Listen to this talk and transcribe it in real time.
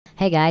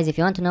Hey guys, if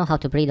you want to know how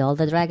to breed all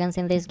the dragons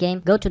in this game,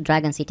 go to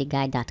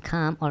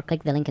dragoncityguide.com or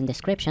click the link in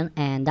description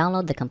and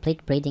download the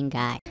complete breeding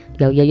guide.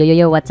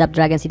 Yo, what's up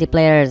Dragon City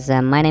players?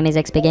 My name is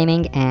XP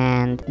Gaming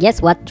and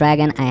guess what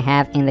dragon I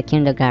have in the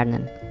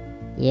kindergarten?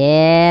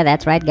 Yeah,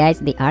 that's right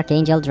guys, the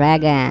Archangel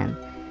dragon,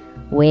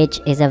 which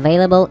is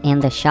available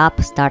in the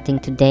shop starting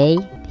today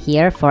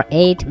here for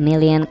 8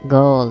 million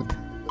gold.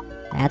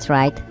 That's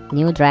right,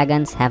 new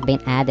dragons have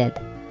been added.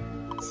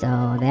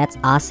 So that's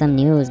awesome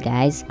news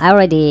guys. I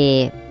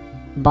already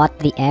bought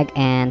the egg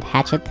and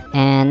hatch it,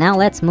 and now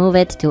let's move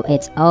it to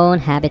its own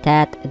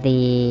habitat,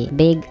 the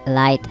big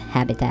light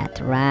habitat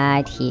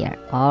right here.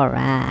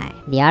 Alright,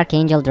 the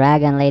Archangel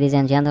dragon, ladies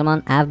and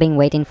gentlemen. I've been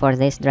waiting for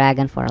this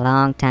dragon for a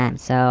long time,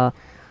 so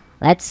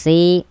let's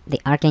see the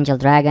Archangel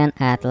dragon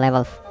at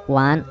level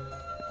 1.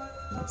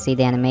 Let's see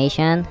the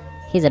animation.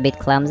 He's a bit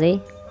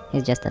clumsy,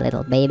 he's just a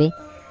little baby,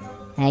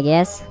 I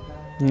guess.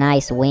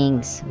 Nice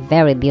wings,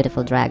 very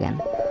beautiful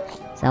dragon.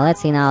 So let's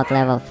see now at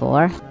level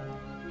 4.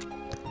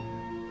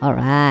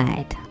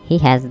 Alright, he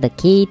has the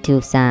key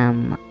to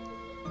some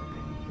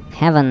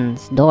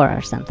heaven's door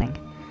or something.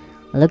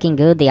 Looking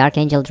good, the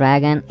Archangel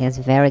dragon is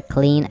very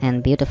clean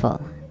and beautiful.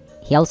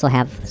 He also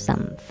have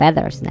some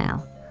feathers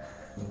now.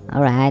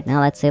 Alright, now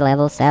let's see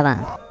level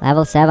 7.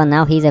 Level 7,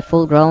 now he's a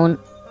full-grown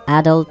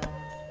adult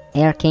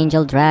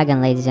Archangel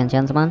dragon, ladies and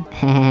gentlemen.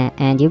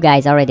 And you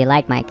guys already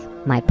like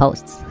my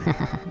posts.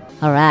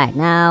 Alright,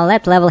 now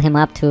let's level him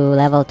up to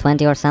level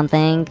 20 or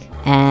something.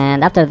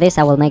 And after this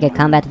I will make a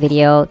combat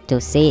video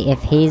to see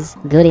if he's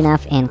good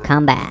enough in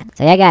combat.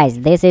 So yeah guys,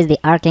 this is the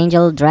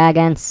Archangel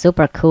dragon,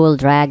 super cool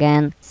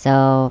dragon.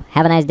 So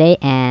have a nice day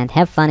and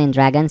have fun in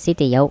Dragon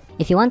City, yo.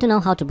 If you want to know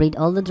how to breed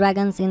all the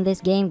dragons in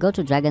this game, go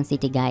to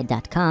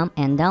dragoncityguide.com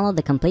and download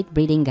the complete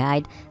breeding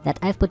guide that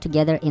I've put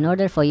together in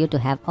order for you to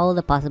have all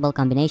the possible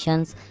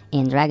combinations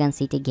in Dragon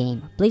City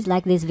game. Please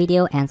like this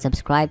video and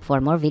subscribe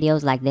for more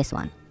videos like this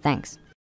one. Thanks.